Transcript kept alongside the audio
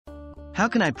How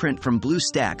can I print from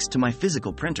BlueStacks to my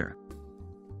physical printer?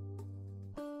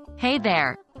 Hey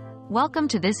there! Welcome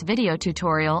to this video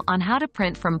tutorial on how to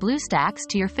print from BlueStacks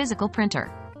to your physical printer.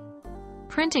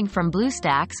 Printing from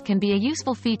BlueStacks can be a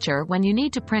useful feature when you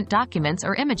need to print documents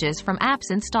or images from apps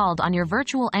installed on your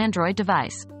virtual Android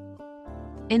device.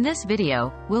 In this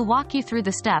video, we'll walk you through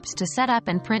the steps to set up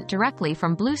and print directly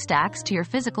from BlueStacks to your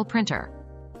physical printer.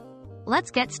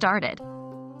 Let's get started.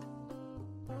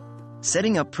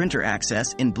 Setting up printer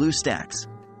access in BlueStacks.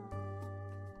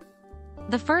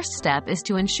 The first step is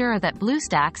to ensure that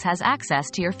BlueStacks has access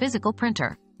to your physical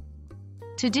printer.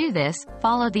 To do this,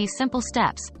 follow these simple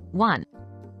steps. 1.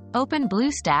 Open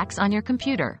BlueStacks on your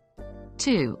computer.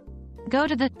 2. Go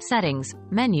to the Settings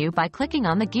menu by clicking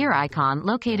on the gear icon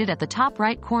located at the top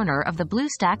right corner of the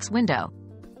BlueStacks window.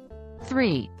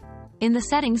 3. In the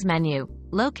Settings menu,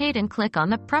 locate and click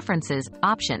on the Preferences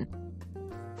option.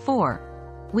 4.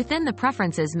 Within the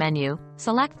Preferences menu,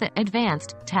 select the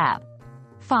Advanced tab.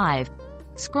 5.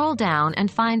 Scroll down and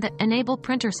find the Enable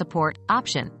Printer Support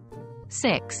option.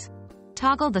 6.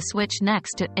 Toggle the switch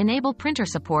next to Enable Printer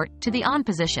Support to the On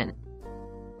position.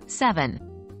 7.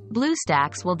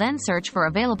 BlueStacks will then search for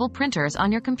available printers on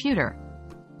your computer.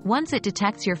 Once it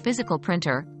detects your physical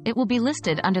printer, it will be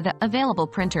listed under the Available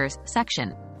Printers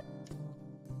section.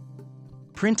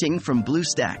 Printing from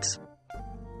BlueStacks.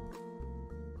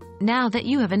 Now that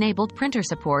you have enabled printer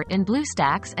support in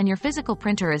BlueStacks and your physical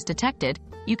printer is detected,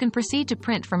 you can proceed to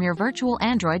print from your virtual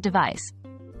Android device.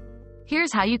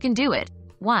 Here's how you can do it.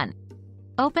 1.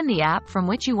 Open the app from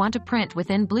which you want to print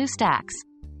within BlueStacks.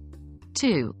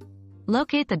 2.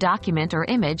 Locate the document or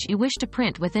image you wish to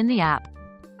print within the app.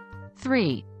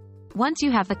 3. Once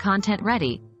you have the content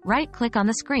ready, right-click on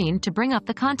the screen to bring up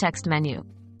the context menu.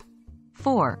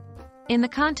 4. In the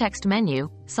context menu,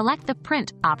 select the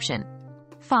Print option.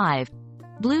 5.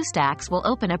 BlueStacks will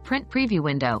open a print preview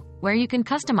window, where you can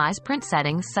customize print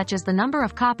settings such as the number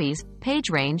of copies, page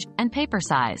range, and paper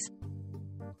size.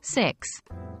 6.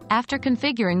 After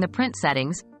configuring the print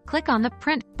settings, click on the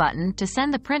Print button to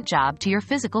send the print job to your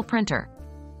physical printer.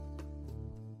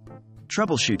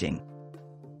 Troubleshooting.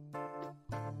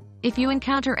 If you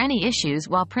encounter any issues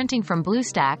while printing from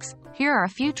BlueStacks, here are a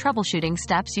few troubleshooting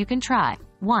steps you can try.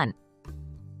 1.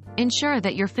 Ensure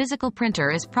that your physical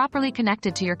printer is properly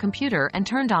connected to your computer and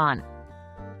turned on.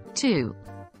 2.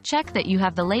 Check that you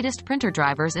have the latest printer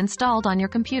drivers installed on your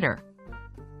computer.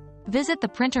 Visit the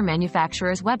printer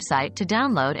manufacturer's website to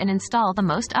download and install the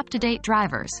most up-to-date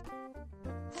drivers.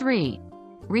 3.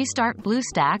 Restart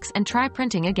BlueStacks and try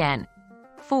printing again.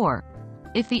 4.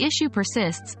 If the issue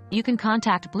persists, you can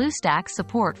contact BlueStacks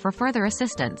support for further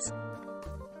assistance.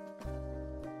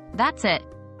 That's it.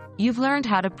 You've learned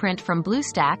how to print from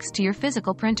BlueStacks to your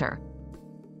physical printer.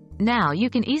 Now you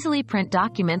can easily print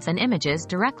documents and images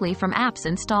directly from apps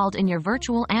installed in your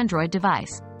virtual Android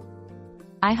device.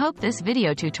 I hope this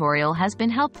video tutorial has been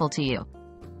helpful to you.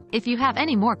 If you have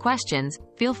any more questions,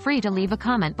 feel free to leave a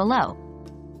comment below.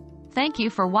 Thank you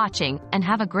for watching, and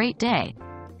have a great day.